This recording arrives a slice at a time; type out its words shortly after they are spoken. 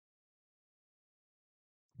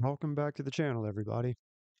Welcome back to the channel, everybody.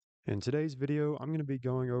 In today's video, I'm going to be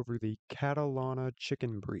going over the Catalana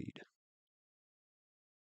chicken breed.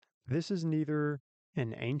 This is neither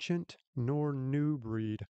an ancient nor new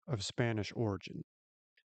breed of Spanish origin.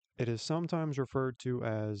 It is sometimes referred to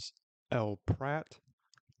as El Prat,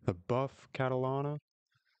 the Buff Catalana,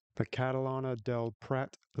 the Catalana del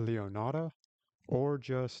Prat Leonada, or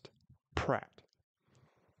just Prat.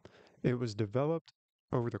 It was developed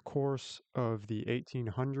over the course of the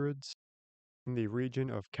 1800s in the region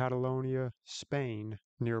of Catalonia, Spain,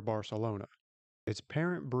 near Barcelona. Its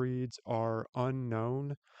parent breeds are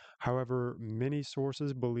unknown. However, many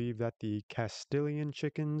sources believe that the Castilian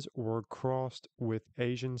chickens were crossed with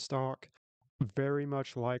Asian stock, very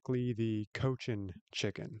much likely the Cochin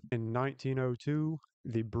chicken. In 1902,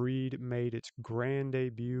 the breed made its grand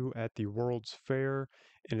debut at the World's Fair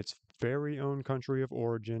in its very own country of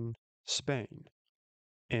origin, Spain.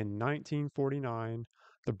 In 1949,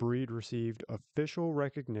 the breed received official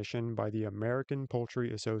recognition by the American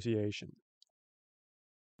Poultry Association.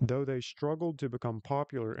 Though they struggled to become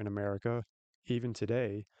popular in America, even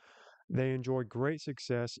today, they enjoy great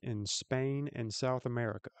success in Spain and South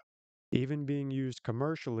America, even being used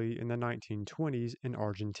commercially in the 1920s in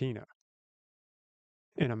Argentina.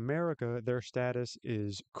 In America, their status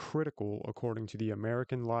is critical according to the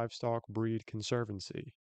American Livestock Breed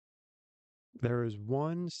Conservancy. There is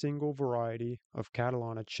one single variety of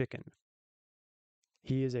Catalana chicken.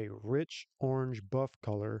 He is a rich orange buff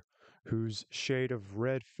color whose shade of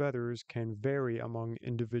red feathers can vary among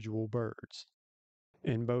individual birds.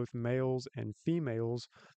 In both males and females,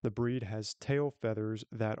 the breed has tail feathers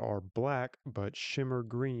that are black but shimmer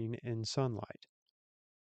green in sunlight.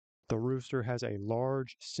 The rooster has a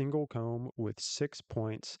large single comb with 6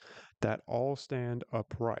 points that all stand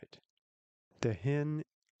upright. The hen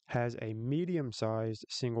has a medium-sized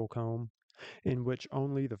single comb in which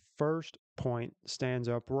only the first point stands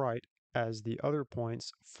upright as the other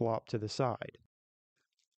points flop to the side.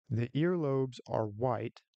 The earlobes are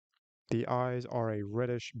white, the eyes are a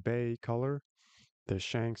reddish bay color, the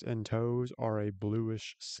shanks and toes are a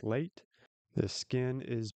bluish slate, the skin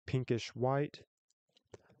is pinkish white,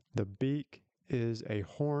 the beak is a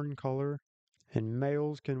horn color, and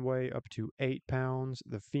males can weigh up to 8 pounds,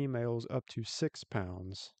 the females up to 6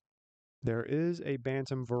 pounds. There is a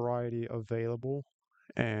bantam variety available,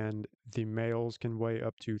 and the males can weigh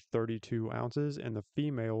up to 32 ounces and the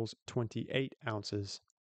females 28 ounces.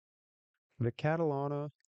 The Catalana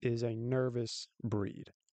is a nervous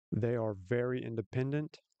breed. They are very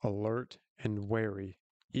independent, alert, and wary,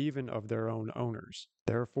 even of their own owners.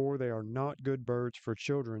 Therefore, they are not good birds for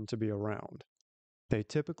children to be around. They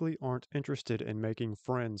typically aren't interested in making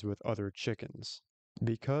friends with other chickens.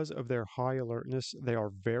 Because of their high alertness, they are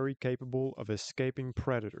very capable of escaping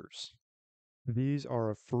predators. These are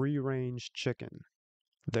a free-range chicken.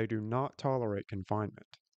 They do not tolerate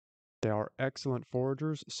confinement. They are excellent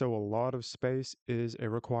foragers, so a lot of space is a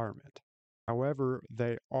requirement. However,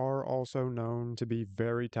 they are also known to be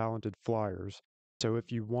very talented flyers, so if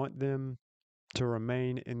you want them to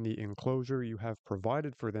remain in the enclosure you have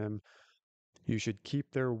provided for them, you should keep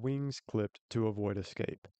their wings clipped to avoid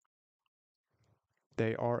escape.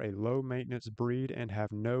 They are a low-maintenance breed and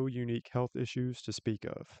have no unique health issues to speak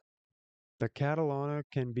of. The Catalana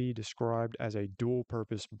can be described as a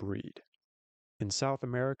dual-purpose breed. In South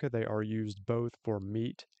America, they are used both for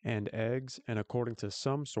meat and eggs, and according to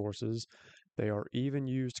some sources, they are even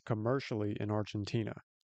used commercially in Argentina.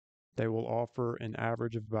 They will offer an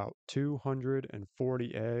average of about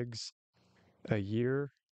 240 eggs a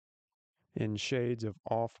year in shades of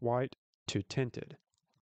off-white to tinted.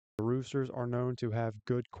 The roosters are known to have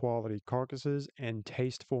good quality carcasses and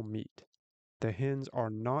tasteful meat. The hens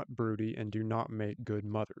are not broody and do not make good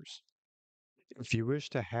mothers. If you wish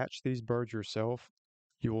to hatch these birds yourself,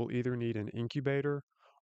 you will either need an incubator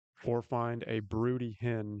or find a broody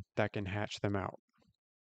hen that can hatch them out.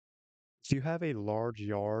 If you have a large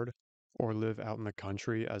yard or live out in the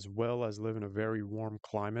country as well as live in a very warm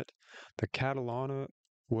climate, the Catalana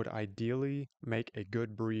would ideally make a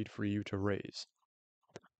good breed for you to raise.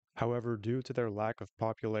 However, due to their lack of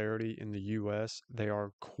popularity in the US, they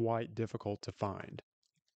are quite difficult to find.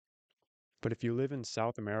 But if you live in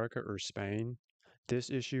South America or Spain, this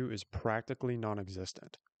issue is practically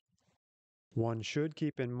non-existent. One should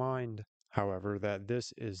keep in mind, however, that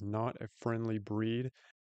this is not a friendly breed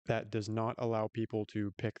that does not allow people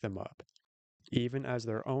to pick them up. Even as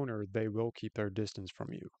their owner, they will keep their distance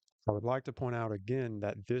from you. I would like to point out again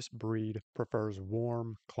that this breed prefers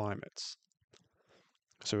warm climates.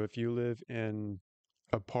 So if you live in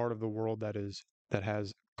a part of the world that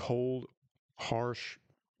has cold, harsh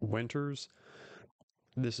winters,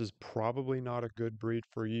 This is probably not a good breed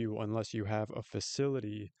for you unless you have a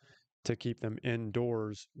facility to keep them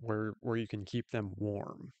indoors where you can keep them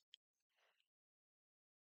warm.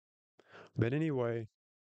 But anyway,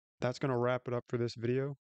 that's going to wrap it up for this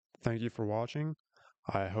video. Thank you for watching.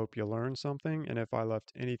 I hope you learned something, and if I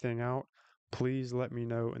left anything out, please let me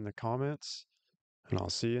know in the comments, and I'll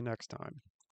see you next time.